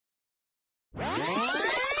This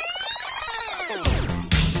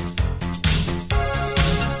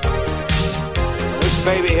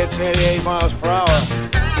baby hits 88 miles per hour.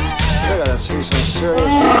 Look at us, see some serious.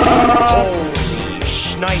 Holy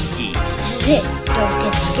shnikes. Sit, don't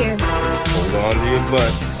get scared. Hold on to your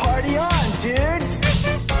butt. Party on, dudes.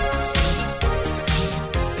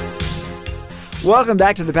 Welcome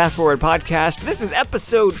back to the Pass Forward Podcast. This is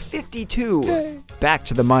episode 52. Yay. Back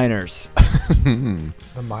to the minors.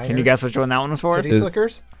 The minors? Can you guess which one that one was for? City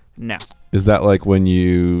Slickers? No. Is that like when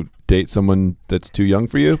you date someone that's too young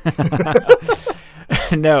for you?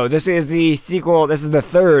 No, this is the sequel. This is the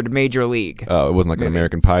third Major League. Oh, it wasn't like an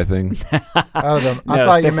American Pie thing? I thought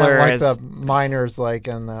you meant Stifler like is- the miners, like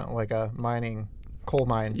in the, like a mining coal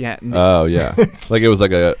mine. Yeah. Oh, yeah. Like it was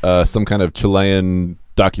like a some kind of Chilean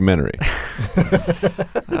documentary.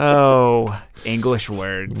 Oh, English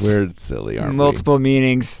words. We're silly, aren't Multiple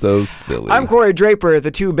meanings. So silly. I'm Corey Draper,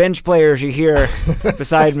 the two bench players you hear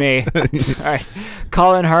beside me. All right.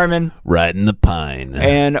 Colin Harmon Riding the pine.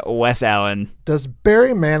 and Wes Allen. Does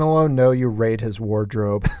Barry Manilow know you raid his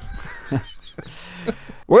wardrobe?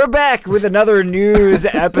 We're back with another news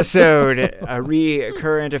episode, a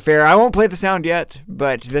recurrent affair. I won't play the sound yet,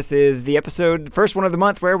 but this is the episode, the first one of the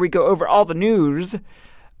month, where we go over all the news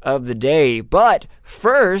of the day. But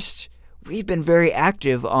first, we've been very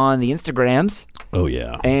active on the Instagrams, Oh,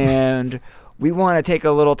 yeah. and we want to take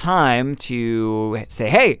a little time to say,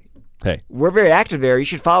 hey, we're very active there. You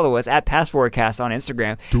should follow us at PassForwardCast on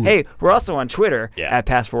Instagram. Hey, we're also on Twitter at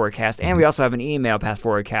PassForwardCast, and we also have an email,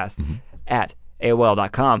 PassForwardCast at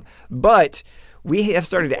AOL.com. But we have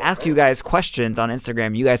started to ask you guys questions on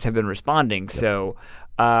Instagram. You guys have been responding, so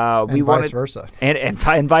we wanted vice versa.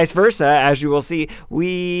 and vice versa. As you will see,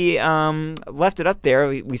 we left it up there.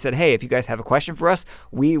 We said, hey, if you guys have a question for us,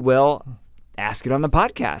 we will ask it on the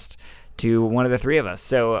podcast to one of the three of us.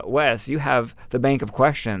 So, Wes, you have the bank of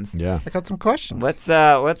questions. Yeah. I got some questions. Let's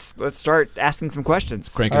start asking some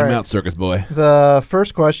questions. Cranking All him right. out, circus boy. The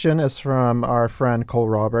first question is from our friend Cole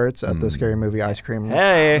Roberts at the Scary Movie Ice Cream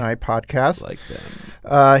Hey. Night podcast. Like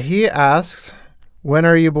them. He asks, when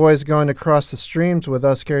are you boys going to cross the streams with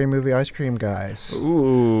us Scary Movie Ice Cream guys?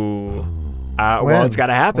 Ooh. Well, When? it's got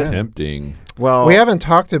to happen. Tempting. Well, We haven't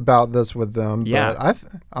talked about this with them, Yeah. but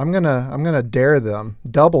I'm gonna dare them,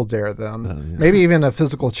 double dare them, maybe even a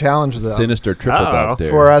physical challenge them Sinister triple Uh-oh. out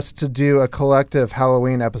there. for us to do a collective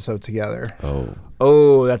Halloween episode together.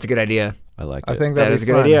 Oh, that's a good idea. I like I it. think That that'd is a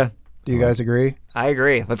be good fun. idea. Do you guys agree? I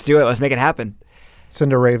agree. Let's do it. Let's make it happen.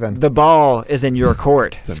 Cinder Raven, The ball is in your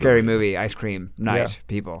court. Send Scary it. movie ice cream night, Yeah.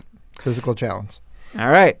 people. physical challenge. All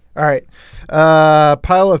right. All right.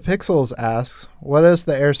 Pile of Pixels asks, what is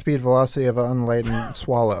the airspeed velocity of an unladen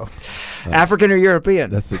swallow? African or European?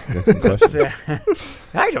 That's a question.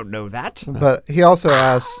 I don't know that. But he also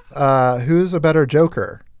asks, who's a better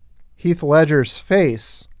Joker, Heath Ledger's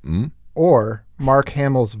face or Mark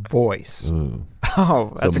Hamill's voice? Ooh.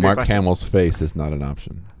 Oh, that's So a good Mark question. Hamill's face is not an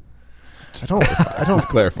option. I don't. Just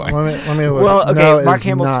clarifying. Let me look. Well, okay. No, it Mark is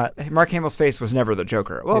Hamill's not. Mark Hamill's face was never the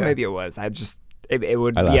Joker. Well, Yeah. maybe it was. It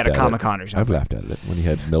would I be laughed at a it. Comic-Con or I've something. laughed at it when he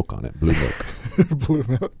had milk on it, blue milk. Blue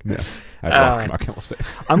milk. Yeah, I Mark Hamill's face.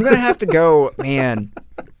 I'm gonna have to go, man.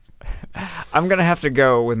 I'm gonna have to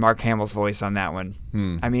go with Mark Hamill's voice on that one.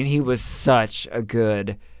 I mean, he was such a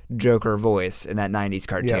good Joker voice in that '90s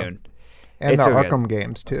cartoon. And It's the so good. Arkham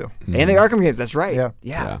games too. And the Arkham games. That's right. Yeah.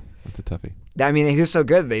 Yeah. That's a toughie. I mean, he was so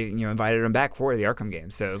good. They invited him back for the Arkham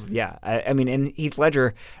games. So yeah, I mean, and Heath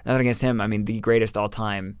Ledger, nothing against him. I mean, the greatest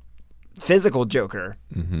all-time physical Joker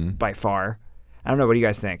by far. I don't know. What do you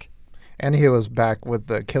guys think? And he was back with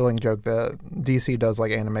the Killing Joke. The DC does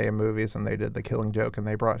like animated movies, and they did the Killing Joke, and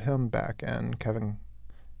they brought him back, and Kevin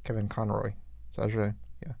Conroy. Is that his name?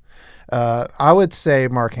 Yeah. I would say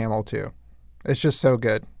Mark Hamill too. It's just so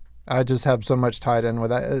good. I just have so much tied in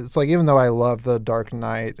with that. It's like, even though I love the Dark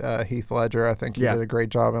Knight, Heath Ledger, I think he did a great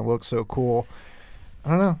job and looks so cool. I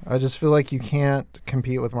don't know. I just feel like you can't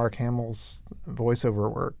compete with Mark Hamill's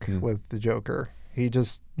voiceover work with the Joker. He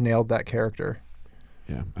just nailed that character.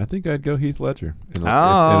 Yeah, I think I'd go Heath Ledger in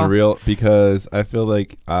a real, because I feel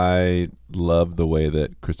like I love the way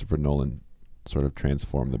that Christopher Nolan sort of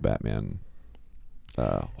transformed the Batman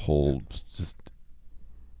whole just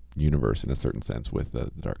universe in a certain sense with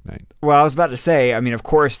the Dark Knight. Well, I was about to say, I mean, of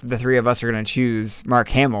course, the three of us are going to choose Mark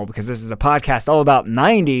Hamill because this is a podcast all about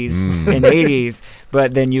 90s and 80s,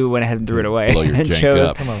 but then you went ahead and threw it away Blow your and jank chose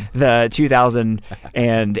up. the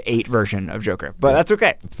 2008 version of Joker. But that's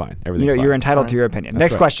okay. It's fine. Everything's fine. You're entitled to your opinion.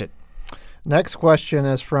 Next right. question. Next question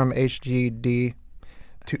is from HGD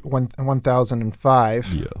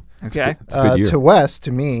 1005. Yeah. Okay. It's a good year. To Wes,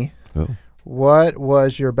 to me, Oh. What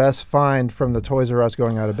was your best find from the Toys R Us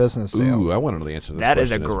going out of business sale? Ooh, I want to know the answer to this That is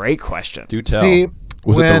question. a great question. Do tell. See,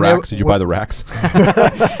 was it the when racks? Did you buy the racks?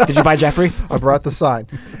 Did you buy Jeffrey? I brought the sign.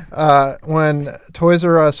 When Toys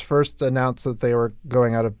R Us first announced that they were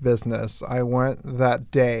going out of business, I went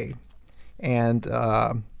that day and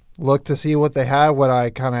looked to see what they had, what I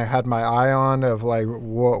kind of had my eye on of like,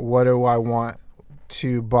 what do I want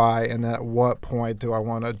to buy and at what point do I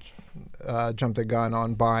want to jump the gun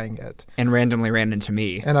on buying it. And randomly ran into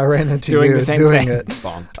me. And I ran into doing you the same doing thing.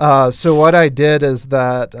 it. So what I did is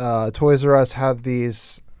that Toys R Us had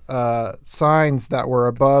these signs that were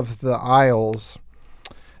above the aisles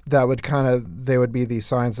that would they would be these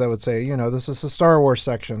signs that would say, this is the Star Wars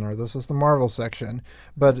section or this is the Marvel section.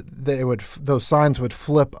 But those signs would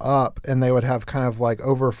flip up and they would have kind of like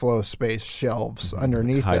overflow space shelves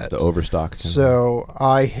underneath Hides it. the overstock. So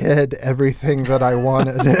I hid everything that I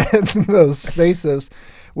wanted in those spaces,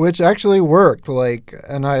 which actually worked.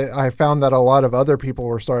 And I found that a lot of other people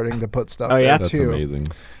were starting to put stuff there That's too. amazing.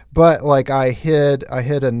 But I hid a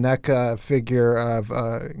NECA figure of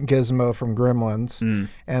Gizmo from Gremlins,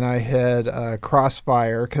 and I hid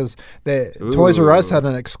Crossfire because Toys R Us had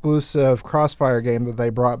an exclusive Crossfire game that they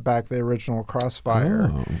brought back, the original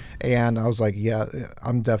Crossfire, and I was like, yeah,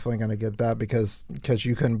 I'm definitely going to get that because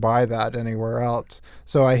you couldn't buy that anywhere else.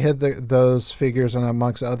 So I hid those figures and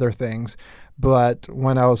amongst other things. But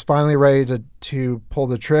when I was finally ready to pull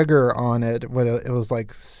the trigger on it, when it was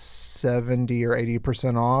like 70 or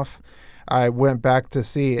 80% off, I went back to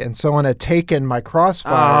see, and someone had taken my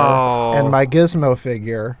Crossfire and my Gizmo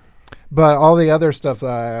figure, but all the other stuff that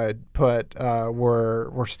I had put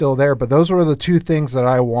were still there. But those were the two things that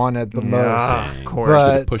I wanted the most. Of course.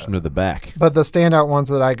 But, push them to the back. But the standout ones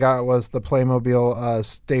that I got was the Playmobil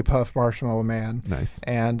Stay Puft Marshmallow Man. Nice.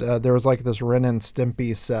 And there was this Ren and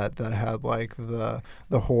Stimpy set that had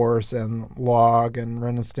the horse and log and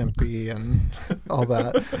Ren and Stimpy and all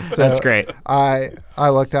that. So That's great. I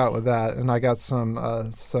lucked out with that, and I got some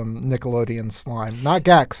Nickelodeon slime, not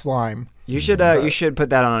Gax slime. You should put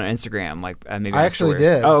that on Instagram, maybe. I actually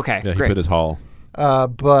did. Oh, okay, Yeah, he great. put his haul.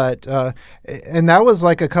 And that was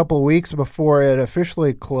a couple weeks before it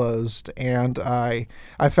officially closed, and I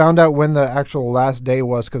found out when the actual last day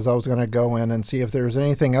was because I was going to go in and see if there was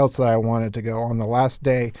anything else that I wanted to go on the last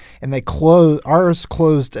day, and ours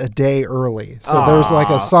closed a day early. So there's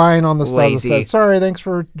a sign on the side that said, "Sorry, thanks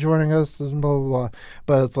for joining us," and blah blah blah.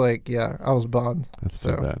 But it's I was bummed. That's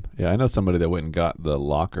too bad. Yeah, I know somebody that went and got the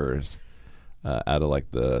lockers out of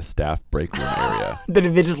the staff break room area.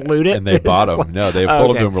 Did they just loot it? And they bought them. No, they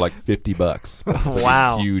sold them to him for $50. It's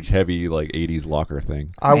Wow. a huge, heavy 80s locker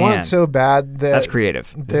thing. I want so bad that that's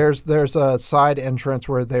creative. There's a side entrance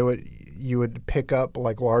where you would pick up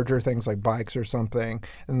larger things like bikes or something,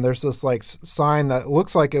 and there's this sign that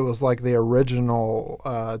looks like it was the original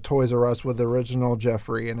Toys R Us with the original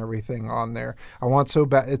Jeffrey and everything on there. I want so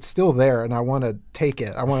bad, it's still there, and I want to take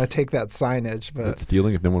it. I want to take that signage. But Is it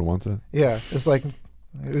stealing if no one wants it? yeah, it's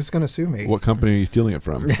who's going to sue me? What company are you stealing it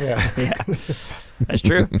from? Yeah. That's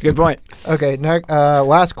true. That's a good point. Okay,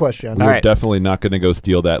 last question. We're All right. definitely not going to go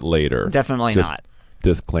steal that later. Definitely Just not.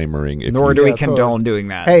 Disclaimering. If Nor you, do we Yeah, totally. condone doing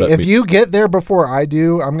that. Hey, Let if me- you get there before I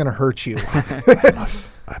do, I'm going to hurt you. I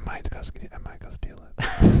might go steal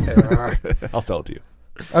it. I'll sell it to you.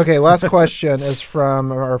 Okay, last question is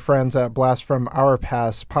from our friends at Blast from Our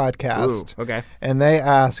Past podcast. Ooh, okay. And they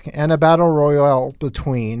ask, in a battle royale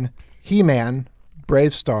between He-Man,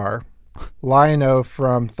 Brave Star, Lion-O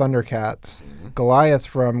from Thundercats, Goliath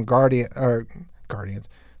from Guardians.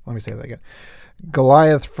 Let me say that again.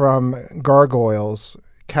 Goliath from Gargoyles,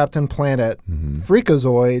 Captain Planet,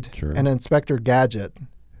 Freakazoid, Sure. and Inspector Gadget.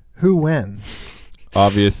 Who wins?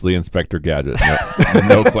 Obviously, Inspector Gadget.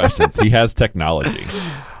 No questions. He has technology.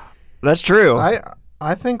 That's true.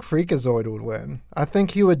 I think Freakazoid would win. I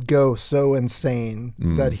think he would go so insane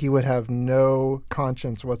that he would have no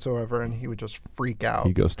conscience whatsoever, and he would just freak out.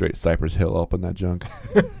 He goes straight Cypress Hill up in that junk.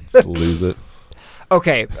 Just lose it.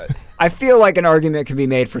 Okay, I feel like an argument can be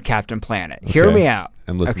made for Captain Planet. Hear Okay. me out.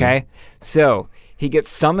 I'm listening. Okay? So, he gets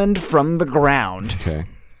summoned from the ground, Okay.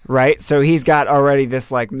 right? So, he's got already this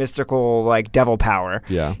mystical devil power.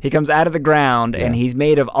 Yeah. He comes out of the ground and Yeah. he's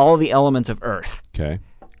made of all the elements of Earth, Okay.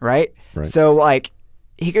 right? Right. So,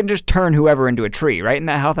 he can just turn whoever into a tree, right? Isn't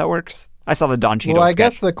that how that works? I saw the Don Cheadle Well, I sketch.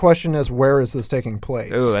 guess the question is, where is this taking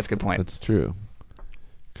place? Ooh, that's a good point. That's true.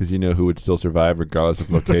 Because you know who would still survive regardless of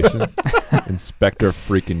location? Inspector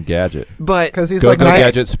freaking Gadget. But Because he's Go to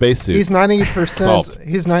Gadget spacesuit. he's 90%. Salt.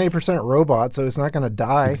 He's 90% robot, so he's not going to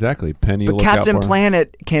die. Exactly. Penny, But look Captain out for him.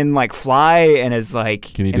 Planet can fly and is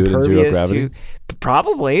Can he do it in zero impervious gravity? to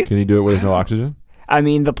probably. Can he do it where there's no oxygen? I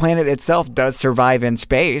mean, the planet itself does survive in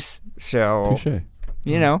space, so Touché.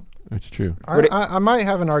 you know. That's true. I might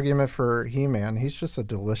have an argument for He-Man. He's just a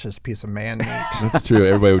delicious piece of man meat. That's true.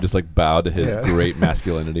 Everybody would just like bow to his great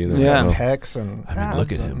masculinity. He's Yeah. got pecs and I mean,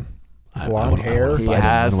 look at abs him. blonde hair. He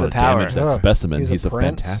has the power. Damage that Ugh, specimen. he's a He's a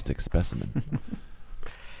prince. fantastic specimen.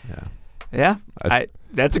 Yeah,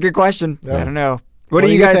 that's a good question. Yeah. I don't know. What do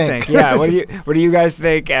you guys think? Yeah, what do you guys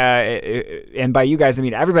think? And by you guys, I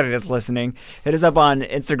mean everybody that's listening. Hit us up on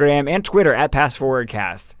Instagram and Twitter at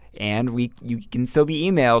PassForwardCast, and you can still be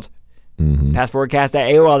emailed.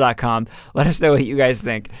 PassForwardCast@AOL.com. Let us know what you guys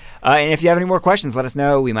think. And if you have any more questions, let us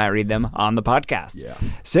know. We might read them on the podcast. Yeah.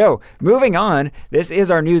 So, moving on, this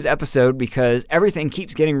is our news episode because everything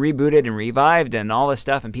keeps getting rebooted and revived and all this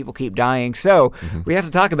stuff, and people keep dying. So, we have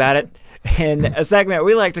to talk about it in a segment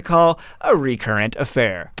we like to call a recurrent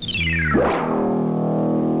affair.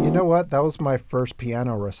 You know what? That was my first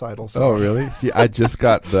piano recital song. Oh, really? See, I just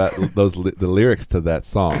got the lyrics to that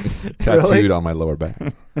song tattooed on my lower back.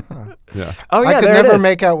 Yeah. Oh, yeah, I could there it never is.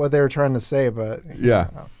 make out what they were trying to say, but Yeah.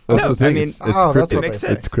 That's No, the thing. I mean- it's Oh, that's cryptic. what makes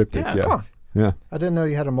sense. It's cryptic. Yeah. Yeah. Huh. Yeah. I didn't know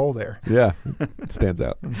you had a mole there. Yeah. It stands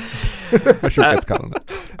out. My shirt gets caught on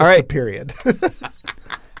it. All right, Period.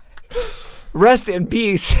 rest in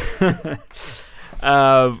peace.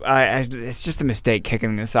 It's just a mistake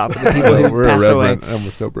kicking this off with the people who We're passed away. irreverent and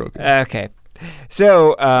we're so broken. Okay.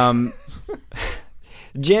 So,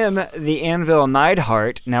 Jim the Anvil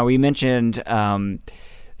Neidhart. Now, we mentioned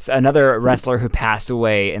another wrestler who passed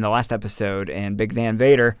away in the last episode, and Big Van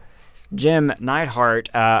Vader. Jim Neidhart,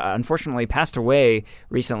 unfortunately, passed away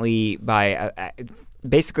recently by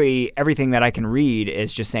basically everything that I can read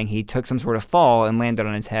is just saying he took some sort of fall and landed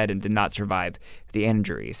on his head and did not survive the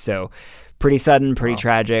injuries. So, pretty sudden, pretty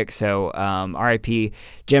tragic. So, R.I.P.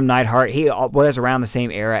 Jim Neidhart. He was around the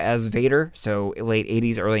same era as Vader, so late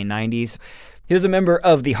 80s, early 90s. He was a member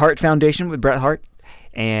of the Hart Foundation with Bret Hart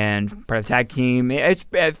and part of the tag team. It's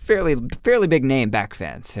a fairly big name back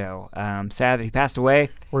then. So, sad that he passed away.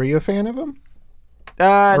 Were you a fan of him?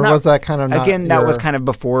 Or was that kind of not again? That was your- kind of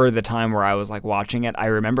before the time where I was like watching it. I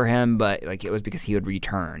remember him, but like it was because he would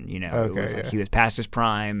return. You know, Okay, it was like yeah. he was past his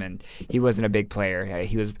prime, and he wasn't a big player.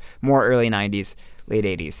 He was more early '90s, late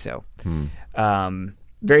 '80s. So,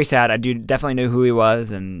 very sad. I definitely knew who he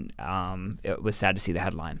was, and it was sad to see the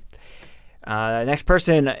headline. Next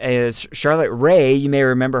person is Charlotte Rae. You may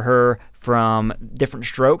remember her from Different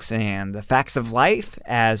Strokes and The Facts of Life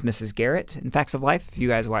as Mrs. Garrett in Facts of Life. If you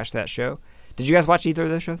guys watched that show. Did you guys watch either of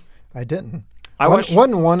those shows? I didn't. I watched.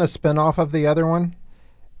 Wasn't one a spinoff of the other one?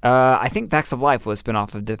 I think Facts of Life was a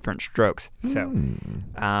spinoff of Different Strokes. So,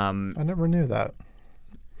 I never knew that.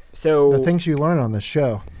 so The things you learn on this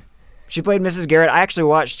show. she played Mrs. Garrett. I actually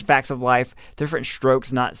watched Facts of Life. Different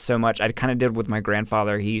Strokes, not so much. I kind of did with my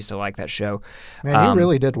grandfather. He used to like that show. Man, you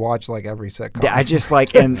really did watch like every sitcom. I just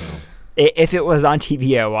like, and if it was on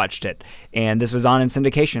TV, I watched it. And this was on in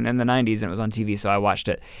syndication in the 90s, and it was on TV, so I watched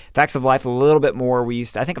it. Facts of Life, a little bit more. I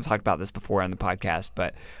think I've talked about this before on the podcast,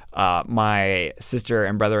 but my sister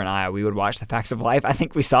and brother and I, we would watch the Facts of Life. I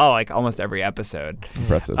think we saw like almost every episode. It's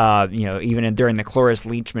impressive. Even during the Cloris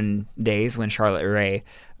Leachman days when Charlotte Rae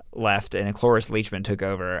left and Cloris Leachman took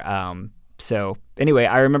over. So anyway,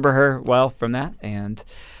 I remember her well from that, and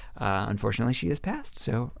unfortunately she has passed,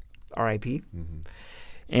 so R.I.P.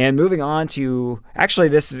 And moving on to, actually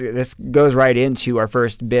this goes right into our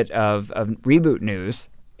first bit of reboot news,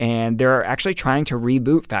 and they're actually trying to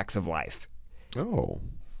reboot Facts of Life. Oh.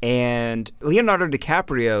 And Leonardo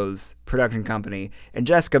DiCaprio's production company and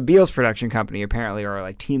Jessica Biel's production company apparently are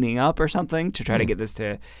like teaming up or something to try to get this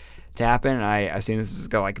to happen. And I assume this is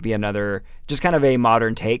going to be another, just kind of a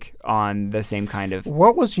modern take on the same kind of.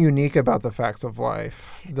 What was unique about the Facts of Life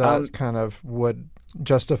that kind of would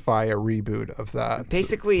justify a reboot of that?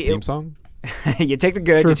 Basically, Theme song? you take the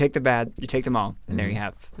good, Sure. you take the bad, you take them all, and there you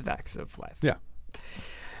have the Facts of Life. Yeah.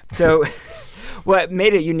 So, what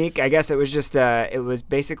made it unique? I guess it was just it was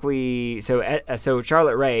basically so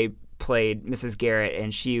Charlotte Rae played Mrs. Garrett,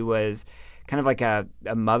 and she was kind of like a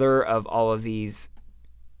mother of all of these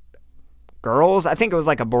girls. I think it was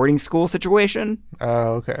like a boarding school situation.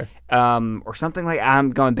 Oh, okay. Or something like. I'm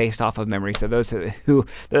going based off of memory. So those who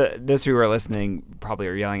are listening probably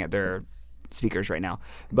are yelling at their speakers right now.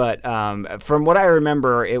 But from what I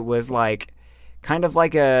remember, it was like kind of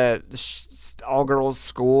like a all girls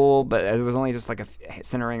school, but it was only just like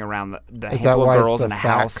centering around the Is that handful why of it's girls the in a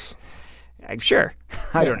facts? house. Sure,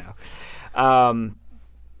 I don't know.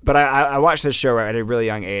 But I watched this show at a really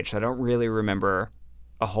young age, so I don't really remember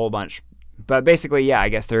a whole bunch. But basically, yeah, I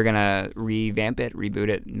guess they're gonna revamp it, reboot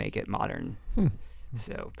it, and make it modern.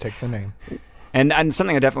 So Take the name. And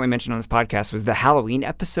something I definitely mentioned on this podcast was the Halloween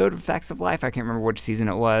episode of Facts of Life. I can't remember which season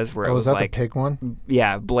it was. Where it was that like the pig one?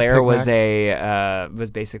 Yeah, Blair Pig was Max? was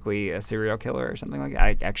basically a serial killer or something like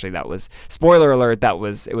that. Actually, that was spoiler alert. It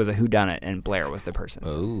was a whodunit, and Blair was the person.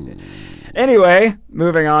 Oh. Anyway,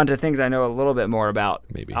 moving on to things I know a little bit more about.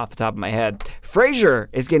 Maybe. Off the top of my head, Frasier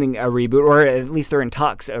is getting a reboot, or at least they're in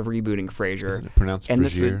talks of rebooting Frasier. Isn't it pronounced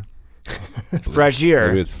Frasier? Frasier.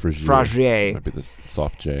 Maybe it's Frasier. Frasier. Might be the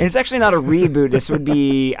soft J. And it's actually not a reboot. This would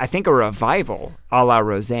be, I think, a revival, a la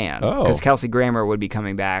Roseanne. Oh. Because Kelsey Grammer would be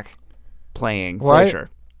coming back playing Frasier.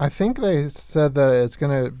 I think they said that it's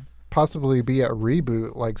going to possibly be a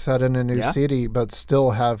reboot, like set in a new city, but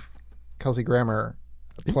still have Kelsey Grammer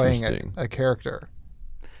playing a character.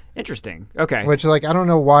 Interesting. Okay. Which, like, I don't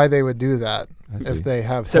know why they would do that if they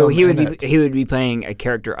have. So him he would be playing a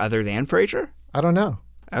character other than Frasier? I don't know.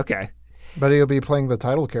 Okay. But he'll be playing the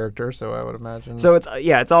title character, so I would imagine. So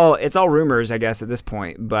it's all rumors, I guess, at this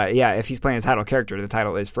point. But yeah, if he's playing the title character, the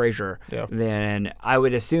title is Frasier. Yeah. Then I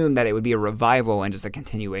would assume that it would be a revival and just a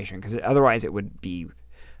continuation, because otherwise it would be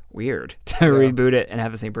weird to reboot it and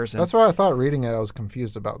have the same person. That's why I thought reading it, I was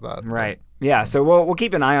confused about that. Right. Yeah. So we'll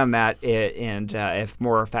keep an eye on that, and if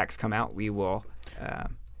more facts come out, we will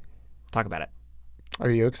talk about it. Are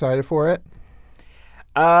you excited for it?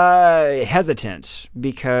 Hesitant,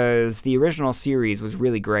 because the original series was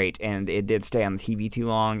really great and it did stay on the TV too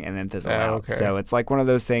long and then fizzle out. Okay. So it's like one of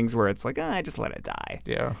those things where it's like, I just let it die.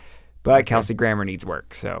 Yeah. But Kelsey Grammer needs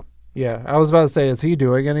work, so. Yeah, I was about to say, is he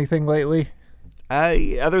doing anything lately?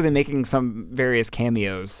 Other than making some various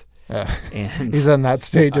cameos. And he's in that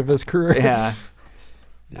stage of his career. Yeah.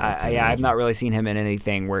 I've not really seen him in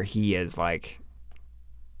anything where he is like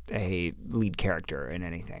a lead character in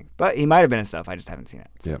anything, but he might have been in stuff. I just haven't seen it.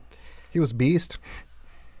 So. Yep. He was Beast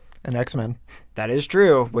in X-Men. That is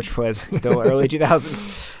true, which was still early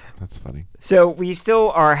 2000s. That's funny. So we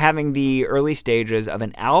still are having the early stages of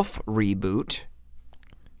an Alf reboot.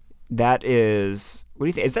 That is, what do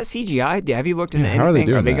you think? Is that CGI? Have you looked into anything? How are they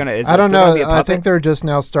doing that? I don't know. I think they're just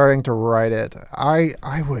now starting to write it. I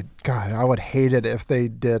would hate it if they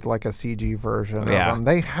did like a CG version of them.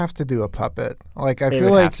 They have to do a puppet. Like I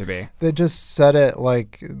feel like they just set it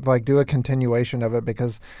like do a continuation of it,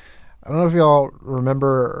 because I don't know if y'all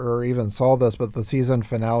remember or even saw this, but the season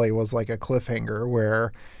finale was like a cliffhanger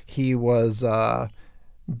where he was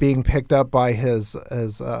being picked up by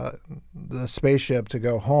the spaceship to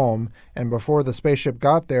go home, and before the spaceship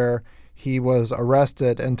got there, he was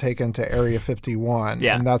arrested and taken to Area 51,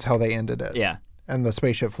 and that's how they ended it. Yeah, and the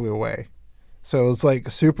spaceship flew away. So it was like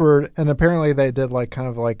super, and apparently they did like kind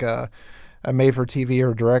of like a made-for-TV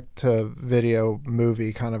or direct-to-video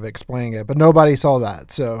movie kind of explaining it, but nobody saw that.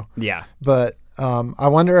 So yeah, but. I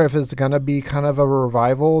wonder if it's going to be kind of a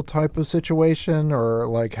revival type of situation, or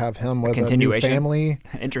like have him with a new family.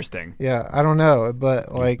 Interesting. Yeah, I don't know,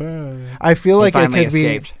 but like I feel like it could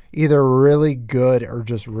be either really good or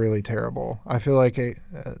just really terrible. I feel like it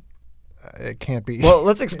can't be. Well,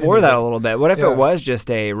 let's explore that a little bit. What if it was just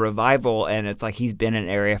a revival and it's like he's been in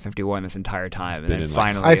Area 51 this entire time and then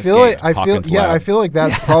finally I feel like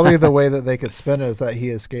that's Yeah. probably the way that they could spin it, is that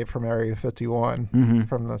he escaped from Area 51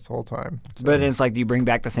 from this whole time. So. But it's like, do you bring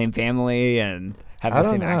back the same family and have the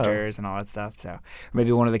same actors and all that stuff? So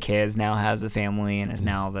maybe one of the kids now has a family and is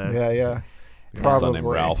now the probably son named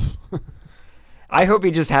Ralph. I hope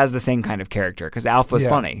he just has the same kind of character, because Alf was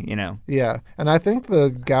funny, you know. Yeah, and I think the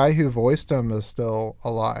guy who voiced him is still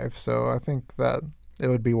alive, so I think that it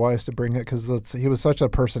would be wise to bring it, because he was such a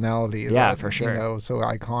personality. Yeah, for sure. You know, so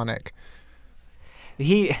iconic.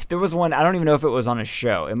 There was one, I don't even know if it was on a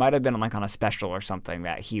show. It might have been like on a special or something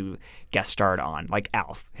that he guest starred on, like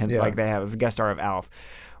Alf. Like they have a guest star of Alf,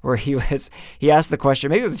 where he asked the question,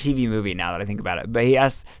 maybe it was a TV movie now that I think about it, but he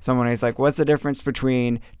asked someone, he's like, what's the difference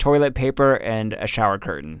between toilet paper and a shower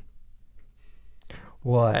curtain?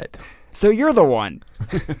 What? So you're the one.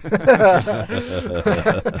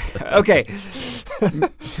 Okay.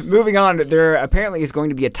 Moving on, there apparently is going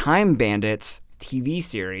to be a Time Bandits TV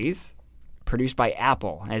series produced by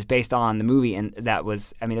Apple, and it's based on the movie, and that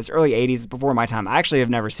was, I mean, it's early 80s, before my time. I actually have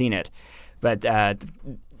never seen it, but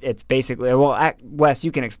it's basically, well, Wes,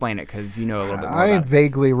 you can explain it because you know a little bit more about it.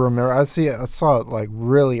 Vaguely remember. I saw it like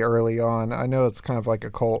really early on. I know it's kind of like a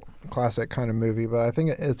cult classic kind of movie, but I think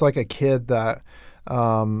it's like a kid that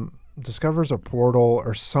discovers a portal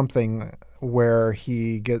or something where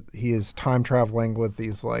he is time traveling with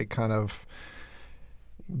these like kind of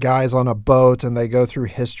guys on a boat, and they go through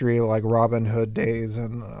history like Robin Hood days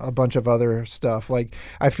and a bunch of other stuff. Like,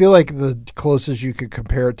 I feel like the closest you could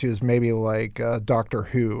compare it to is maybe like Doctor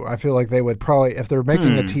Who. I feel like they would probably, if they're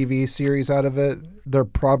making a TV series out of it, they're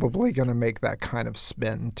probably going to make that kind of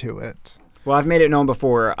spin to it. Well, I've made it known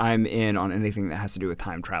before I'm in on anything that has to do with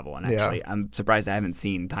time travel. And actually, I'm surprised I haven't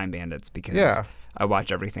seen Time Bandits because I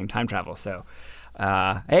watch everything time travel. So,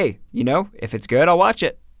 hey, if it's good, I'll watch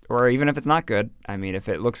it. Or even if it's not good, I mean, if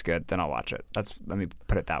it looks good, then I'll watch it. Let me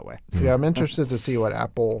put it that way. Yeah, I'm interested to see what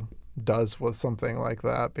Apple does with something like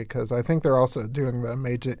that, because I think they're also doing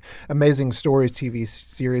the Amazing Stories TV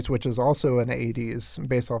series, which is also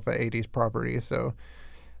based off an 80s property. So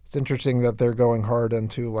it's interesting that they're going hard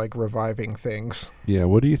into like reviving things. Yeah,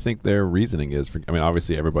 what do you think their reasoning is?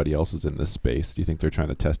 Obviously everybody else is in this space. Do you think they're trying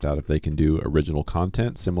to test out if they can do original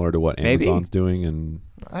content similar to what Amazon's doing? And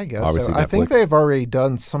I guess so. I think they've already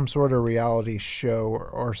done some sort of reality show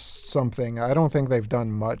or something. I don't think they've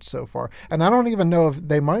done much so far. And I don't even know if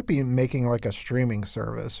they might be making like a streaming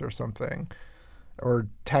service or something. Or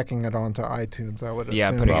tacking it onto iTunes, I would assume.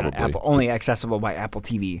 Yeah, putting it on Apple, only accessible by Apple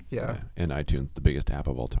TV. Yeah. And iTunes, the biggest app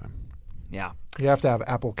of all time. Yeah. You have to have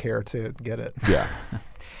Apple Care to get it. Yeah.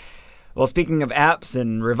 Well, speaking of apps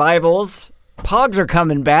and revivals, Pogs are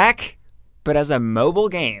coming back, but as a mobile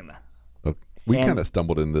game. We kind of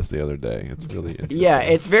stumbled in this the other day. It's really interesting. Yeah,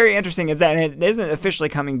 it's very interesting. And it isn't officially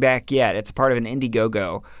coming back yet. It's part of an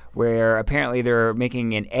Indiegogo where apparently they're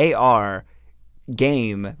making an AR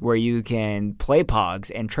game where you can play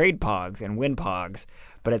Pogs and trade Pogs and win Pogs,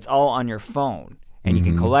 but it's all on your phone, and you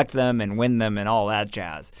can collect them and win them and all that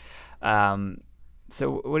jazz.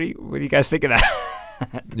 So what do you guys think of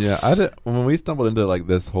that? Yeah, when we stumbled into like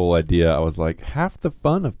this whole idea, I was like, half the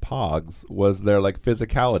fun of Pogs was their like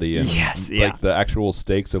physicality and like the actual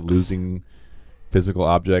stakes of losing physical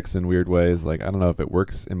objects in weird ways. Like, I don't know if it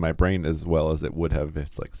works in my brain as well as it would have if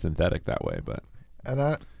it's like synthetic that way, but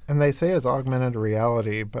and they say it's augmented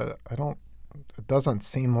reality, but it doesn't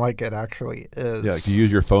seem like it actually is. Yeah, like you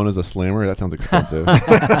use your phone as a slammer? That sounds expensive.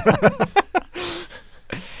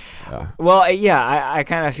 Well, I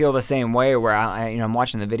kind of feel the same way where I'm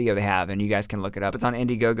watching the video they have, and you guys can look it up. It's on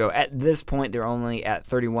Indiegogo. At this point, they're only at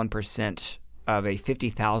 31% of a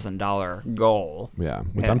 $50,000 goal. Yeah,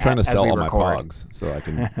 which I'm trying to sell all my Pogs so I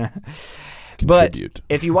can But contribute.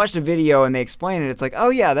 if you watch the video and they explain it, it's like,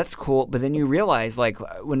 oh yeah, that's cool. But then you realize, like,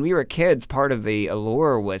 when we were kids, part of the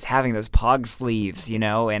allure was having those Pog sleeves,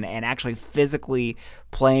 and actually physically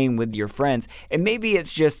playing with your friends. And maybe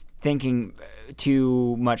it's just thinking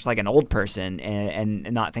too much like an old person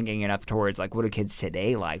and not thinking enough towards, like, what do kids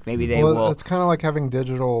today like? Maybe they will. It's kind of like having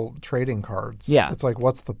digital trading cards. Yeah. It's like,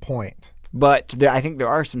 what's the point? But I think there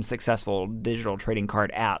are some successful digital trading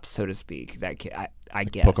card apps, so to speak, that I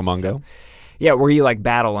guess. Pokemon Go? Yeah, where you like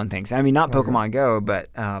battle and things. I mean, not Pokemon Go, but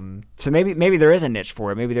so maybe there is a niche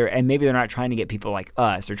for it. Maybe they're not trying to get people like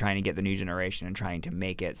us. They're trying to get the new generation and trying to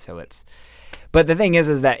make it so it's. But the thing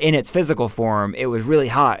is that in its physical form, it was really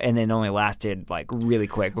hot and then only lasted like really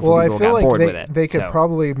quick before people got bored with it. They could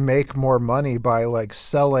probably make more money by like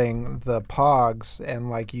selling the Pogs and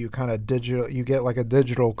like you kind of you get like a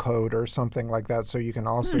digital code or something like that, so you can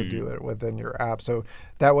also do it within your app. So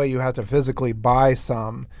that way you have to physically buy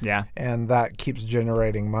some. Yeah. And that keeps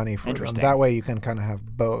generating money for them. That way you can kind of have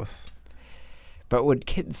both. But would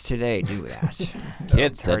kids today do that?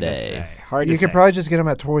 Kids today. Hard to say. You could probably just get them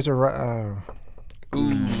at Toys R Us.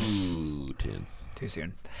 Ooh, tense. Too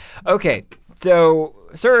soon. Okay, so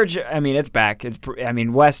Surge, it's back.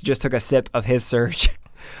 Wes just took a sip of his Surge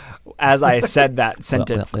as I said that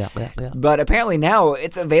sentence. But apparently now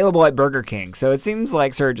it's available at Burger King, so it seems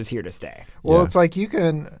like Surge is here to stay. Well, it's like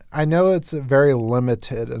I know it's very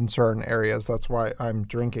limited in certain areas. That's why I'm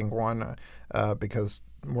drinking one because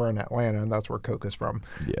we're in Atlanta, and that's where Coke is from.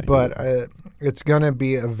 Yeah, but it's going to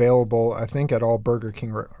be available, I think, at all Burger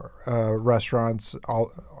King restaurants,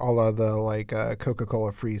 all of the like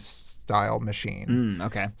Coca-Cola Freestyle machine.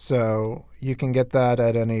 Okay. So you can get that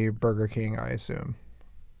at any Burger King, I assume.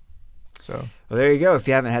 So. Well, there you go. If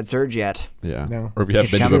you haven't had Surge yet. Yeah. No. Or if you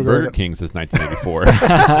haven't been to a Burger King since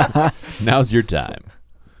 1984. Now's your time.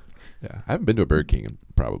 Yeah. I haven't been to a Burger King in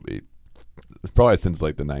probably since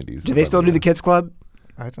like the 90s. Do they still do the Kids Club?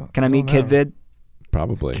 Can I meet Kid Vid?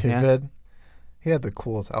 Probably. Kid Vid? He had the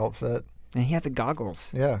coolest outfit. And he had the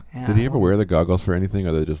goggles. Yeah. Did he ever wear the goggles for anything,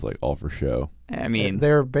 or are they just like all for show?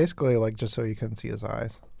 They're basically like just so you couldn't see his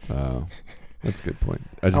eyes. Oh, that's a good point.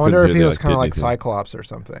 I wonder if he was kind of like Cyclops or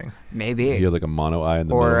something. Maybe. He had like a mono eye in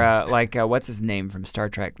the middle. Or like, what's his name from Star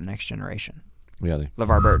Trek The Next Generation? Yeah.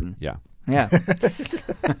 LeVar Burton. Yeah. Yeah.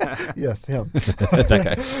 Yes, him.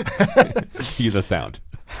 That guy. He's a sound.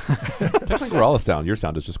 Technically, we're all a sound. Your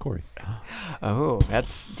sound is just Corey. Oh,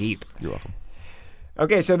 that's deep. You're welcome.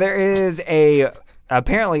 Okay, so there is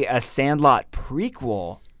apparently a Sandlot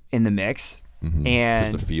prequel in the mix, and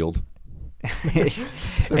just a field.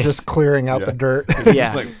 They're just clearing out the dirt.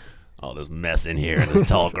 Yeah. Like, all this mess in here in this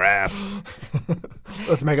tall grass.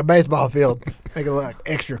 Let's make a baseball field. Make it look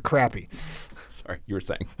extra crappy. Sorry, you were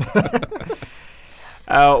saying.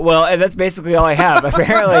 Well, and that's basically all I have.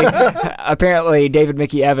 Apparently, David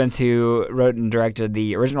Mickey Evans, who wrote and directed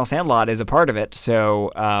the original Sandlot, is a part of it.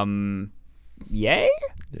 So, yay?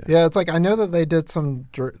 Yeah, it's like I know that they did some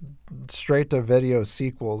straight-to-video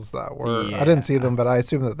sequels that were. I didn't see them, but I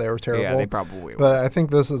assume that they were terrible. Yeah, they probably were. But I think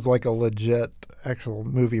this is like a legit actual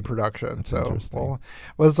movie production. That's so, interesting.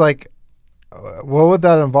 was like, what would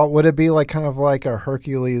that involve? Would it be like kind of like a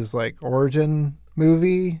Hercules like origin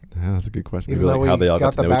movie? Yeah, that's a good question. Even Maybe though like how they all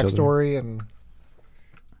got the to know each other. backstory and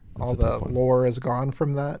That's all a tough the one. lore is gone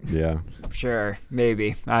from that. Yeah. Sure,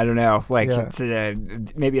 maybe. I don't know. Like,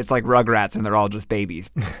 maybe it's like Rugrats and they're all just babies,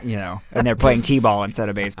 and they're playing t-ball instead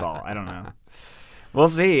of baseball. I don't know. We'll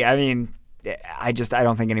see. I mean, I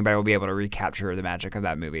don't think anybody will be able to recapture the magic of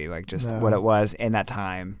that movie, like just what it was in that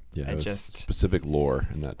time. Yeah, it was just specific lore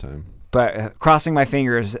in that time. But crossing my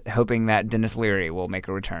fingers, hoping that Dennis Leary will make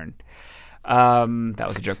a return. That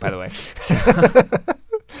was a joke, by the way.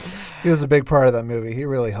 He was a big part of that movie. He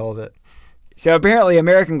really held it. So apparently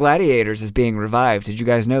American Gladiators is being revived. Did you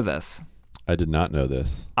guys know this? I did not know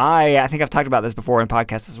this. I think I've talked about this before in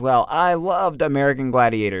podcasts as well. I loved American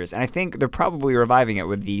Gladiators, and I think they're probably reviving it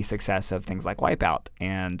with the success of things like Wipeout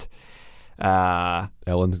and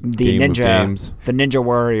Ellen's the Game of Games. the Ninja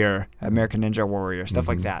Warrior, American Ninja Warrior, stuff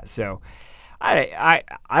like that. So I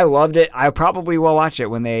loved it. I probably will watch it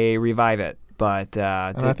when they revive it. But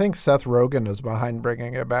and I think Seth Rogen is behind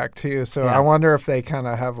bringing it back too. So I wonder if they kind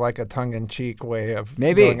of have like a tongue-in-cheek way of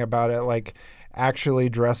going about it, like actually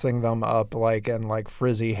dressing them up like in like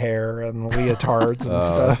frizzy hair and leotards and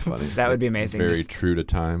stuff. That's funny. That would be amazing. Very true to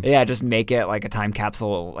time. Yeah, just make it like a time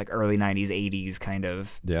capsule, like early 90s, 80s kind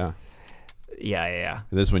of. Yeah. Yeah.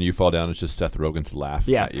 And this when you fall down, it's just Seth Rogen's laugh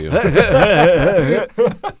at you.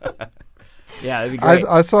 Yeah, that'd be great.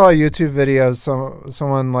 I saw a YouTube video.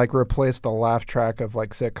 Someone like replaced the laugh track of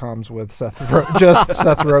like sitcoms with just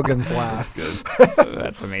Seth Rogen's laugh.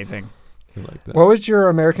 That's amazing. I like that. What would your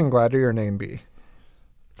American Gladiator name be?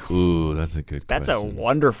 Ooh, that's a good That's question. a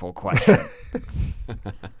wonderful question.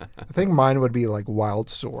 I think mine would be like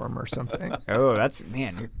Wildstorm or something. Oh, that's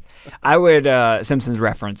I would Simpsons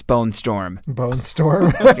reference Bone Storm. Bone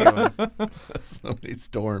Storm. So many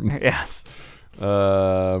storms. Yes.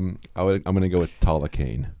 I'm gonna go with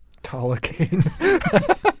Tolakane. Tolakane.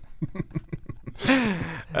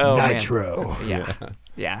 Nitro. Man.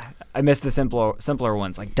 Yeah. I missed the simpler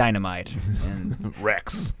ones like Dynamite and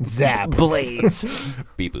Rex. Zap. Blaze.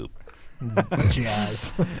 Beep boop.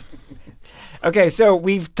 Jazz. Okay, so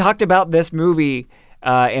we've talked about this movie,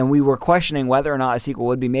 and we were questioning whether or not a sequel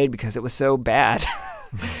would be made because it was so bad.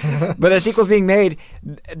 But the sequel's being made.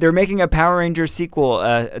 They're making a Power Rangers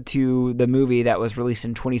sequel to the movie that was released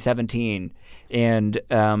in 2017. And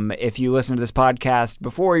if you listen to this podcast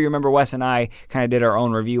before, you remember Wes and I kind of did our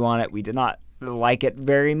own review on it. We did not like it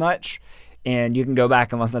very much. And you can go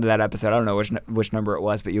back and listen to that episode. I don't know which number it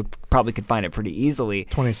was, but you probably could find it pretty easily.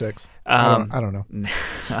 26. I don't know.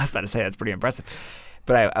 I was about to say that's pretty impressive.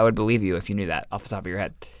 But I would believe you if you knew that off the top of your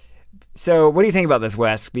head. So what do you think about this,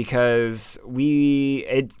 Wes? Because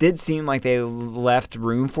it did seem like they left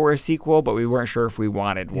room for a sequel, but we weren't sure if we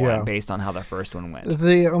wanted one based on how the first one went.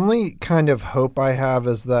 The only kind of hope I have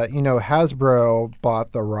is that, Hasbro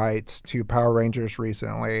bought the rights to Power Rangers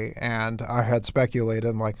recently, and I had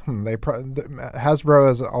speculated like,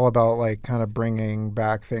 Hasbro is all about like kind of bringing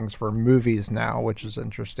back things for movies now, which is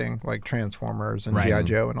interesting, like Transformers and G.I.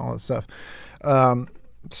 Joe and all that stuff.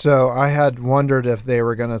 So I had wondered if they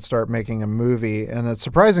were going to start making a movie, and it's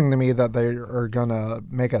surprising to me that they are going to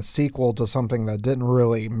make a sequel to something that didn't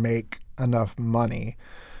really make enough money.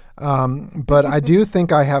 But I do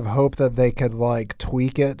think I have hope that they could like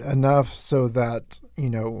tweak it enough so that,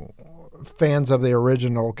 fans of the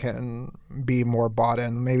original can be more bought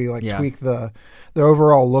in, maybe like tweak the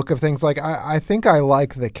overall look of things. Like I think I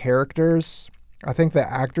like the characters. I think the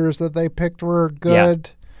actors that they picked were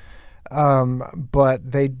good. Yeah.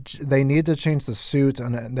 But they need to change the suits,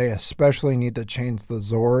 and they especially need to change the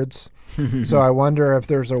Zords. So I wonder if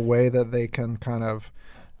there's a way that they can kind of,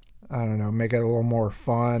 I don't know, make it a little more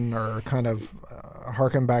fun or kind of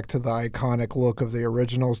harken back to the iconic look of the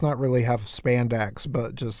originals. Not really have spandex,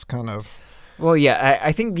 but just kind of. Well, yeah,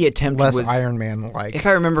 I think the attempt less was Iron Man-like. If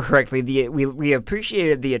I remember correctly, we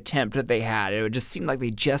appreciated the attempt that they had. It just seemed like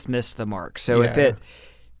they just missed the mark. So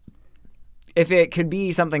if it could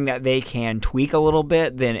be something that they can tweak a little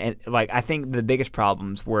bit, then I think the biggest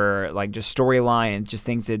problems were like just storyline and just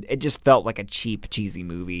things that it just felt like a cheap, cheesy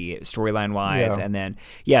movie storyline wise. Yeah. And then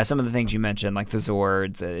some of the things you mentioned, like the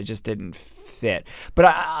Zords, it just didn't fit. But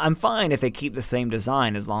I'm fine if they keep the same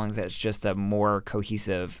design as long as it's just a more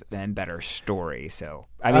cohesive and better story. So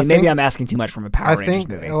maybe I'm asking too much from a Power Rangers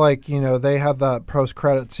movie. I think they had that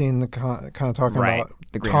post-credit scene kind of talking about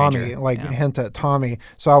the Green Tommy, Ranger, hint at Tommy.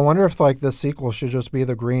 So I wonder if this sequel should just be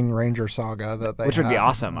the Green Ranger saga that they which would be had.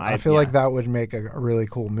 awesome. I feel like that would make a really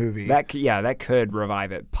cool movie. That could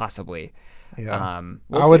revive it possibly. Yeah,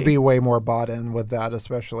 we'll I would see. be way more bought in with that,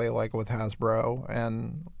 especially like with Hasbro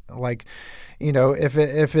and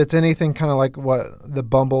if it's anything kind of like what the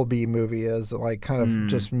Bumblebee movie is, like kind of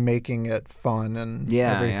just making it fun and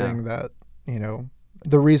everything that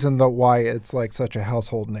the reason why it's like such a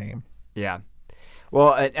household name. Yeah.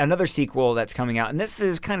 Well, another sequel that's coming out, and this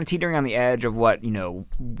is kind of teetering on the edge of what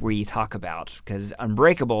we talk about, because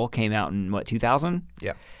Unbreakable came out in 2000.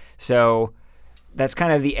 Yeah. So that's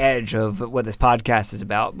kind of the edge of what this podcast is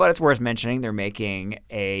about, but it's worth mentioning they're making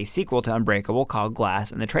a sequel to Unbreakable called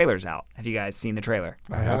Glass, and the trailer's out. Have you guys seen the trailer?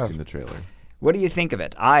 I have seen the trailer. What do you think of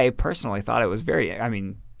it? I personally thought it was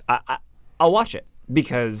I'll watch it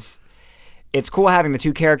because it's cool having the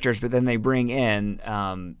two characters, but then they bring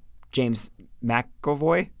in James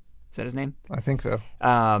McAvoy. Is that his name? I think so.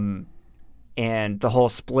 And the whole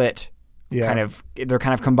Split they're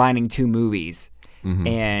kind of combining two movies. Mm-hmm.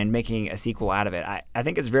 And making a sequel out of it. I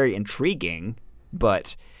think it's very intriguing,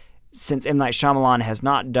 but since M. Night Shyamalan has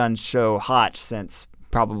not done so hot since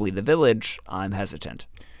probably The Village, I'm hesitant.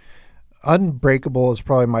 Unbreakable is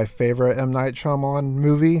probably my favorite M. Night Shyamalan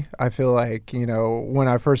movie. I feel like, when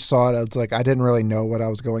I first saw it, it's like I didn't really know what I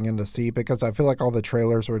was going in to see because I feel like all the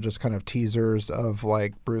trailers were just kind of teasers of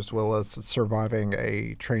like Bruce Willis surviving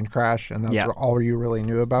a train crash, and that's all you really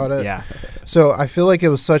knew about it. Yeah. So I feel like it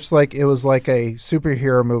was like a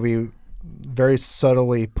superhero movie very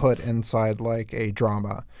subtly put inside like a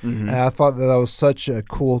drama. Mm-hmm. And I thought that was such a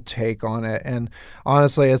cool take on it. And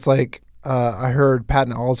honestly, it's like, I heard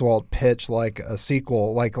Patton Oswalt pitch like a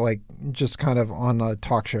sequel, like just kind of on a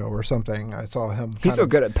talk show or something. I saw him. He's so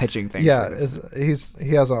good at pitching things. Yeah,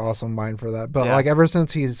 he has an awesome mind for that. But like ever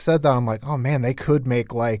since he said that, I'm like, oh man, they could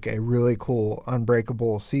make like a really cool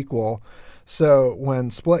Unbreakable sequel. So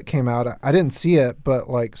when Split came out, I didn't see it, but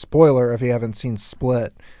like spoiler if you haven't seen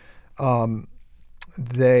Split,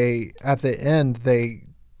 they at the end they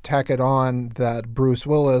tack it on that Bruce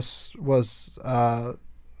Willis was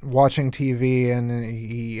watching TV, and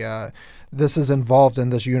he this is involved in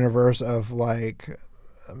this universe of like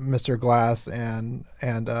Mr. Glass and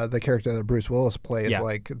the character that Bruce Willis plays.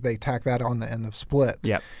 Like they tack that on the end of Split.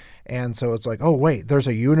 Yep. And so it's like, oh wait, there's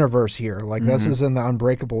a universe here. Like this is in the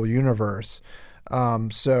Unbreakable universe.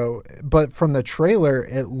 But from the trailer,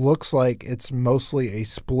 it looks like it's mostly a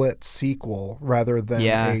Split sequel rather than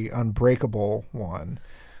a Unbreakable one.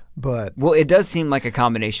 But it does seem like a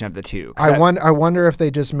combination of the two. I wonder if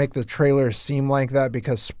they just make the trailer seem like that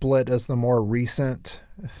because Split is the more recent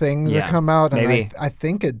thing that come out, and maybe. I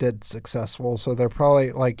think it did successful. So they're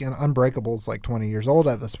probably like Unbreakable is like 20 years old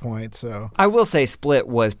at this point. So I will say Split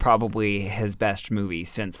was probably his best movie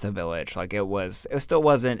since The Village. Like it still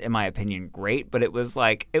wasn't, in my opinion, great, but it was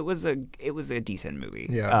a decent movie.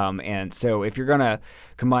 Yeah. And so if you're gonna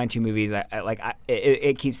combine two movies,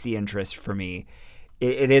 it keeps the interest for me.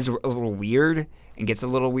 It is a little weird and gets a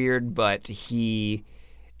little weird, but he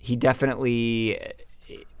definitely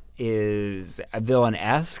is a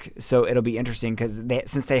villain-esque. So it'll be interesting because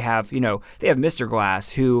since they have Mr. Glass,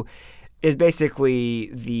 who is basically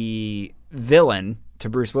the villain to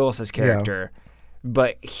Bruce Willis's character,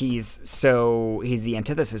 but he's the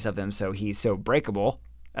antithesis of them. So he's so breakable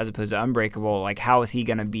as opposed to unbreakable. Like, how is he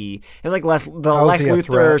going to be? It's like Lex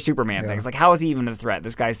Luthor Superman thing. It's like, how is he even a threat?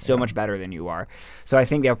 This guy's so much better than you are. So I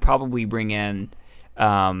think they'll probably bring in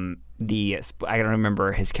I don't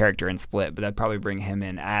remember his character in Split, but they'll probably bring him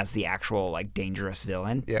in as the actual like dangerous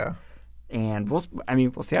villain. Yeah. And we'll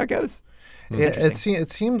see how it goes. It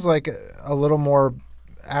seems like a little more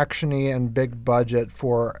actiony and big budget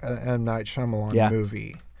for an M. Night Shyamalan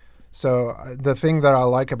movie. So the thing that I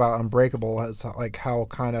like about Unbreakable is like how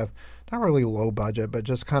kind of not really low budget, but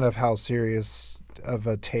just kind of how serious of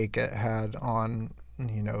a take it had on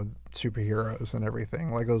superheroes and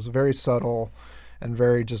everything. Like it was very subtle and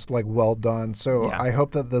very just like well done. So I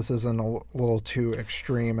hope that this isn't a little too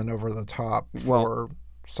extreme and over the top for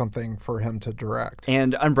something for him to direct.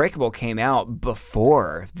 And Unbreakable came out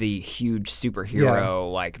before the huge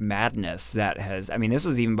superhero like madness that has. I mean, this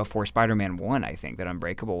was even before Spider-Man 1. I think that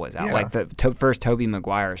Unbreakable was out, like the first Tobey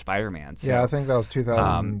Maguire Spider-Man. So, I think that was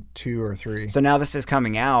 2002 or 3. So now this is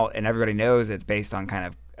coming out, and everybody knows it's based on kind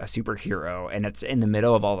of a superhero, and it's in the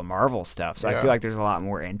middle of all the Marvel stuff. So I feel like there's a lot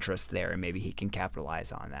more interest there, and maybe he can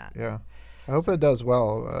capitalize on that. Yeah. I hope it does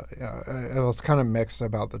well. It was kind of mixed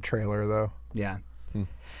about the trailer, though. Yeah.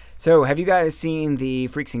 So have you guys seen the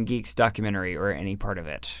Freaks and Geeks documentary or any part of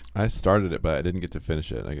it? I started it, but I didn't get to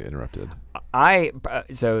finish it. I got interrupted.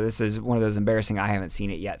 So this is one of those embarrassing I haven't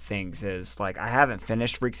seen it yet things is like I haven't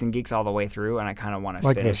finished Freaks and Geeks all the way through, and I kind of want to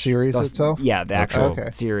finish. Like the series itself? Yeah, the actual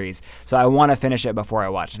series. So I want to finish it before I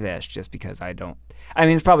watch this just because I mean,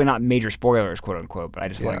 it's probably not major spoilers, quote unquote, but I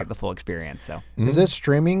just want to get the full experience. So Is it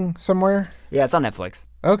streaming somewhere? Yeah, it's on Netflix.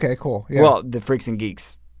 Okay, cool. Yeah. Well, the Freaks and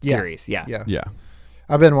Geeks series, yeah.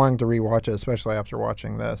 I've been wanting to rewatch it, especially after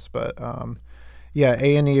watching this. But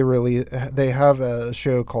A&E really, they have a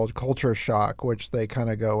show called Culture Shock, which they kind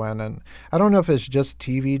of go in, and I don't know if it's just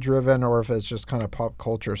TV driven or if it's just kind of pop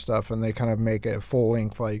culture stuff, and they kind of make a full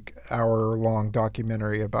length, like hour-long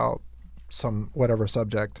documentary about some whatever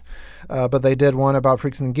subject. But they did one about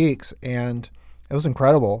Freaks and Geeks, and it was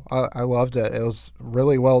incredible. I loved it. It was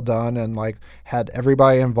really well done and like had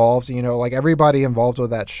everybody involved. You know, like everybody involved with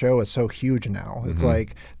that show is so huge now. It's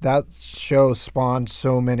like that show spawned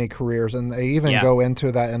so many careers, and they even go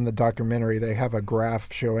into that in the documentary. They have a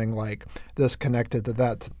graph showing like this connected to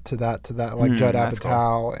that, to that, like Judd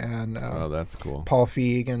Apatow and that's cool. Paul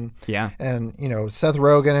Feig and you know Seth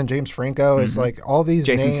Rogen and James Franco. It's like all these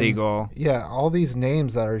Jason names, Segel. Yeah, all these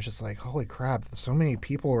names that are just like holy crap. So many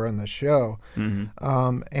people were in the show.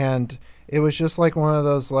 And it was just like one of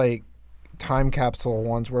those like time capsule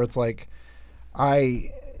ones where it's like I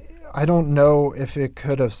don't know if it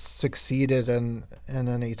could have succeeded in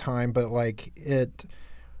any time, but like it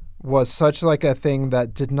was such like a thing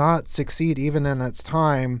that did not succeed even in its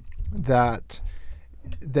time that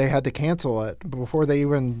they had to cancel it before they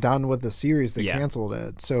even done with the series. They canceled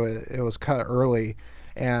it, so it was cut early.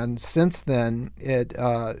 And since then, it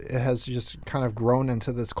has just kind of grown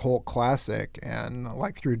into this cult classic, and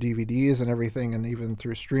like through DVDs and everything, and even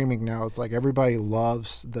through streaming now, it's like everybody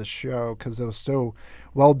loves the show because it was so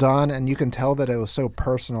well done, and you can tell that it was so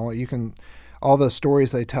personal. All the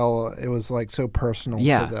stories they tell, it was like so personal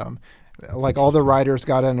to them. Like all the writers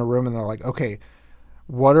got in a room and they're like, okay,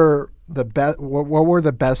 what were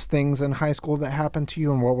the best things in high school that happened to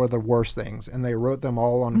you, and what were the worst things? And they wrote them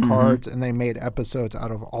all on cards, and they made episodes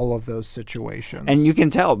out of all of those situations. And you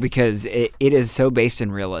can tell because it is so based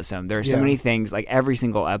in realism. There are so many things, like every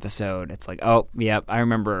single episode, it's like, oh, yep, I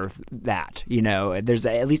remember that. You know, there's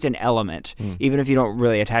at least an element, even if you don't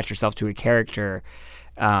really attach yourself to a character.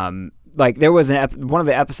 Like there was one of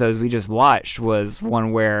the episodes we just watched was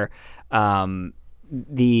one where Linda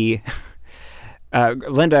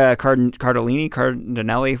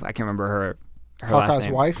Cardinelli, I can't remember her last name. Hawkeye's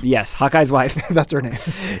wife? Yes, Hawkeye's wife. That's her name.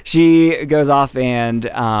 She goes off and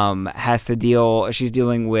has to she's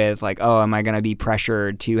dealing with like, oh, am I going to be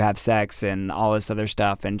pressured to have sex and all this other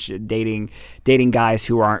stuff, and dating guys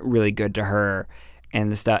who aren't really good to her and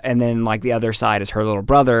the stuff. And then like the other side is her little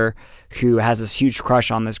brother who has this huge crush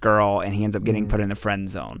on this girl, and he ends up getting put in the friend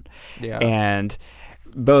zone. Yeah. And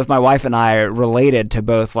both my wife and I related to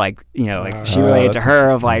both, like, you know, like she related to her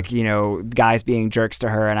of like, you know, guys being jerks to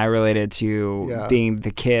her, and I related to being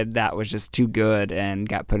the kid that was just too good and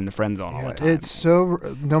got put in the friend zone all the time. It's so,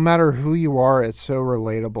 no matter who you are, it's so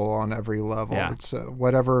relatable on every level. Yeah. It's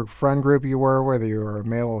whatever friend group you were, whether you were a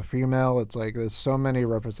male or female, it's like there's so many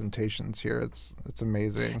representations here. It's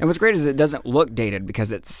amazing. And what's great is it doesn't look dated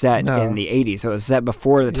because it's set in the 80s, so it was set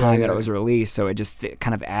before the time that it was released, so it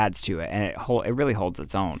kind of adds to it, and it really holds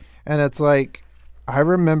its own. And it's like, I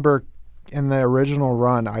remember in the original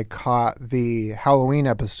run, I caught the Halloween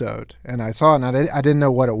episode, and I saw it, and I didn't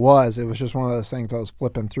know what it was. It was just one of those things I was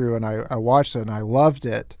flipping through, and I watched it, and I loved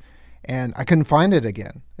it, and I couldn't find it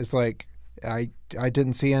again. It's like I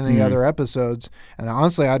didn't see any other episodes, and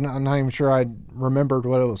honestly, I'm not even sure I remembered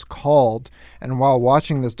what it was called. And while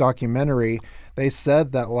watching this documentary, they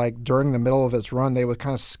said that like during the middle of its run, they would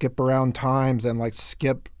kind of skip around times and like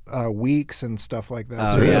skip weeks and stuff like that.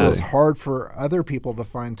 Oh, So yeah. it was hard for other people to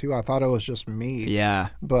find too. I thought it was just me. Yeah.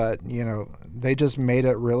 But they just made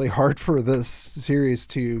it really hard for this series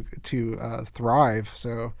to thrive.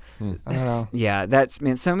 So I don't know. Yeah,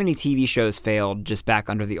 so many TV shows failed just back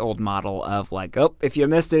under the old model of like, oh, if you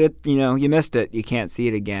missed it, you missed it. You can't see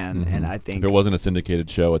it again. And I think if it wasn't a syndicated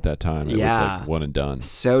show at that time, it was like one and done.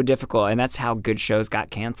 So difficult, and that's how good shows got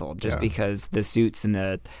canceled, just because the suits and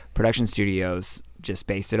the production studios just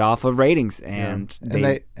based it off of ratings, and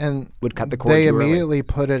they would cut the cord. They too early. immediately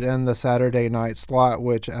put it in the Saturday night slot,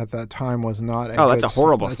 which at that time was not. That's a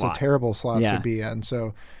horrible slot. It's a terrible slot Yeah. to be in.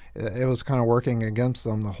 So it was kind of working against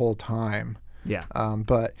them the whole time. Yeah.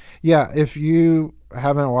 But yeah, if you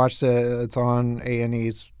haven't watched it, it's on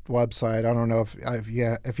A&E's website. I don't know if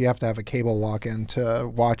you have to have a cable lock-in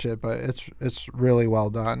to watch it, but it's really well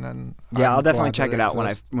done. And I'll definitely check it out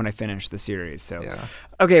when I finish the series. So yeah.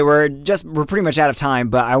 Okay, we're pretty much out of time,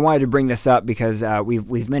 but I wanted to bring this up because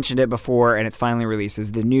we've mentioned it before, and it's finally released.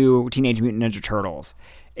 Is the new Teenage Mutant Ninja Turtles.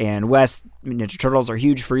 And Wes, Ninja Turtles are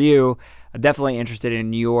huge for you. I'm definitely interested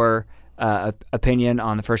in your opinion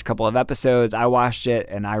on the first couple of episodes. I watched it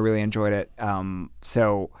and I really enjoyed it.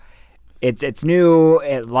 So it's new.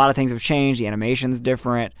 A lot of things have changed. The animation's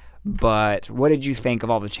different. But what did you think of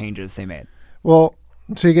all the changes they made? Well,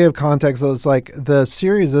 to give context, it's like the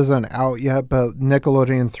series isn't out yet, but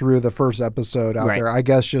Nickelodeon threw the first episode out there, I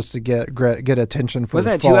guess, just to get attention for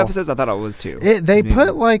Wasn't the it fall. 2 episodes? I thought it was 2. They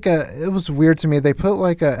put like it was weird to me. They put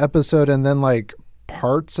like a episode and then like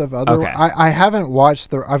parts of other. Okay. I haven't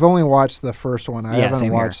watched I've only watched the first one. I haven't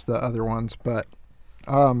same watched the other ones, but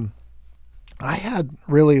I had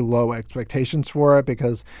really low expectations for it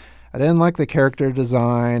because I didn't like the character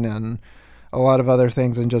design and a lot of other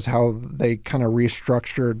things, and just how they kind of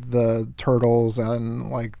restructured the turtles, and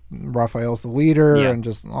like Raphael's the leader, and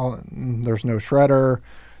just there's no Shredder,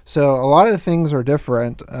 so a lot of things are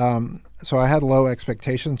different. So I had low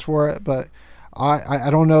expectations for it, but I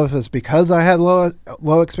don't know if it's because I had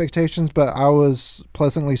low expectations, but I was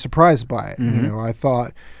pleasantly surprised by it. Mm-hmm. I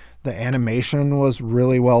thought the animation was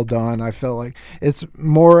really well done. I felt like it's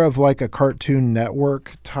more of like a Cartoon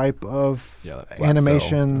Network type of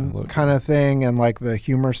animation kind of thing, and like the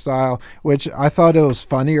humor style, which I thought it was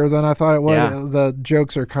funnier than I thought it would. Yeah. The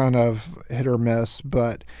jokes are kind of hit or miss,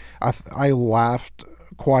 but I laughed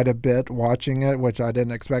quite a bit watching it, which I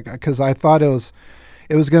didn't expect, because I thought it was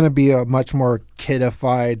going to be a much more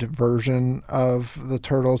kidified version of the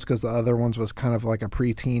Turtles, because the other ones was kind of like a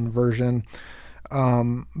preteen version.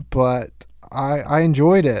 But I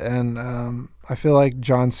enjoyed it, and I feel like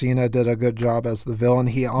John Cena did a good job as the villain.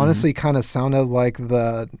 He honestly kind of sounded like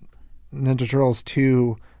the Ninja Turtles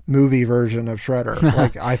 2 movie version of Shredder.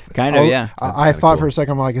 Like I thought for a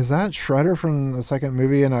second, I'm like, is that Shredder from the second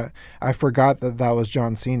movie? And I forgot that was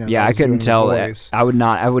John Cena. Yeah, I couldn't tell that. I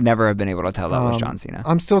would never have been able to tell that was John Cena.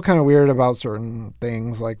 I'm still kind of weird about certain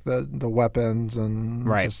things, like the weapons and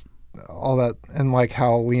just all that, and like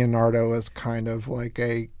how Leonardo is kind of like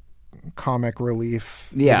a comic relief.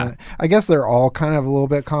 Yeah, I guess they're all kind of a little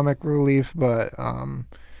bit comic relief, but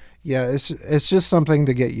it's just something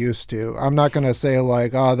to get used to. I'm not going to say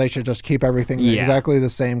like, oh, they should just keep everything exactly the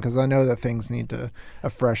same, because I know that things need a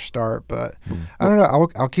fresh start. But I don't know.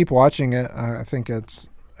 I'll keep watching it. I think it's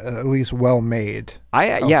at least well made.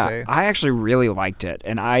 I actually really liked it,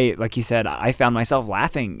 and like you said, I found myself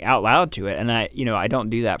laughing out loud to it, and I don't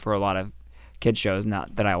do that for a lot of kids shows.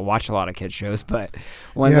 Not that I watch a lot of kids shows, but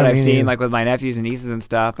ones that I've seen like with my nephews and nieces and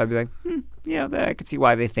stuff, I'd be like, I could see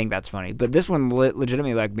why they think that's funny. But this one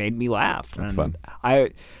legitimately like made me laugh. That's fun.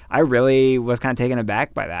 I really was kind of taken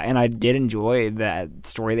aback by that, and I did enjoy that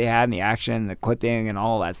story they had and the action, the quipping, and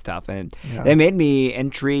all that stuff. And they made me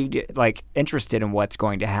intrigued, like interested in what's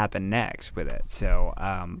going to happen next with it. So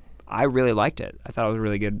I really liked it. I thought it was a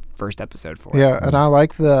really good first episode for it. Yeah, and I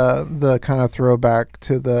like the kind of throwback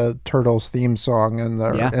to the Turtles theme song and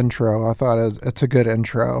the intro. I thought it's a good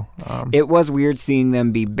intro. It was weird seeing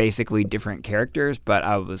them be basically different characters, but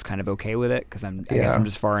I was kind of okay with it, because I guess I'm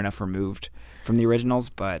just far enough removed from the originals.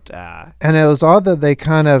 But and it was odd that they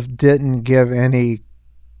kind of didn't give any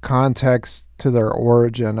context to their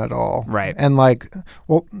origin at all. Right. And like,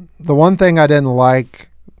 well, the one thing I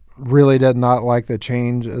really did not like the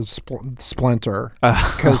change is Splinter,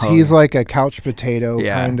 because he's like a couch potato,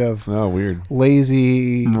 kind of weird,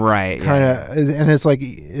 lazy, right? Kind of, and it's like,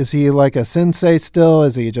 is he like a sensei still?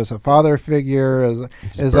 Is he just a father figure?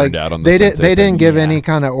 Is like they didn't give any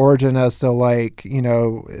kind of origin as to like,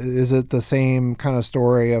 is it the same kind of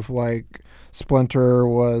story of like Splinter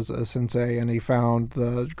was a sensei, and he found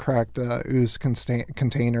the cracked ooze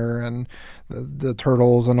container and the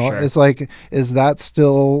turtles and all. Sure. It's like, is that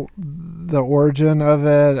still the origin of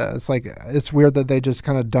it? It's like, it's weird that they just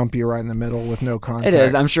kind of dump you right in the middle with no context. It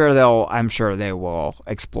is. I'm sure they will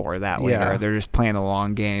explore that later. Yeah. They're just playing the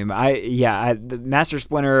long game. The Master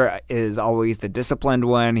Splinter is always the disciplined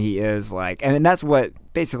one. He is like, and that's what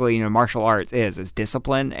basically, martial arts is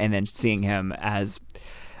discipline, and then seeing him as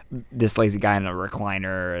this lazy guy in a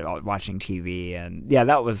recliner watching TV, and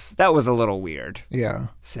that was a little weird. Yeah.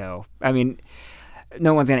 So, I mean,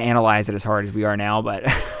 no one's going to analyze it as hard as we are now, but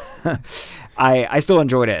I still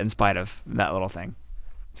enjoyed it in spite of that little thing.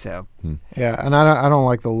 So. Yeah, and I don't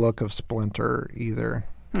like the look of Splinter either.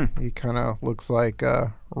 He kind of looks like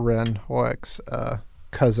Ren Hoek's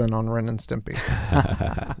cousin on Ren and Stimpy.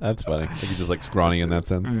 That's funny. I think he's just like scrawny in that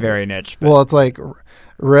sense. Very niche. But. Well, it's like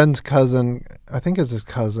Ren's cousin, I think is his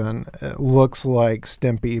cousin. It looks like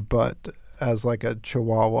Stimpy, but as like a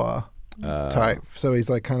Chihuahua type. So he's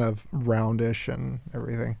like kind of roundish and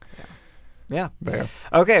everything. Yeah. There.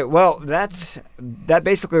 Okay, well, that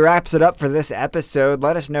basically wraps it up for this episode.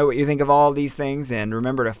 Let us know what you think of all these things, and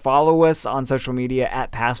remember to follow us on social media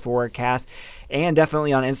at PassForwardCast, and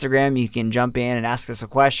definitely on Instagram. You can jump in and ask us a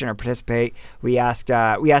question or participate. We asked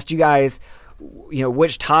you guys,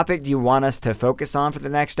 which topic do you want us to focus on for the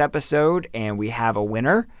next episode, and we have a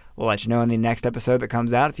winner. We'll let you know in the next episode that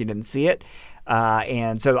comes out if you didn't see it.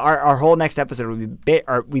 And so our whole next episode will be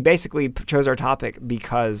we basically chose our topic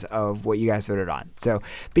because of what you guys voted on. So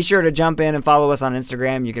be sure to jump in and follow us on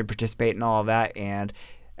Instagram. You can participate in all of that. And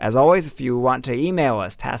as always, if you want to email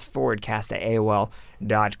us,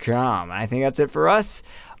 passforwardcast@aol.com. I think that's it for us.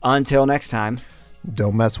 Until next time.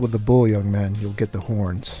 Don't mess with the bull, young man. You'll get the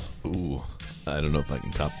horns. Ooh, I don't know if I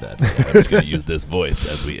can top that. I'm just going to use this voice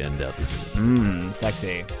as we end out this episode.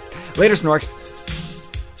 Sexy. Later, Snorks.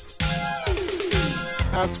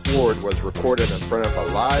 Pass Forward was recorded in front of a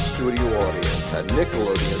live studio audience at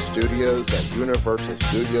Nickelodeon Studios and Universal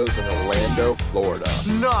Studios in Orlando, Florida.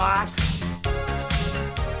 Not.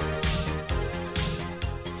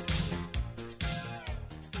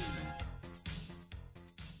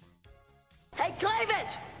 Hey, Clavis!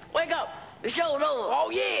 Wake up! The show's over. Oh,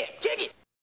 yeah. Kick it.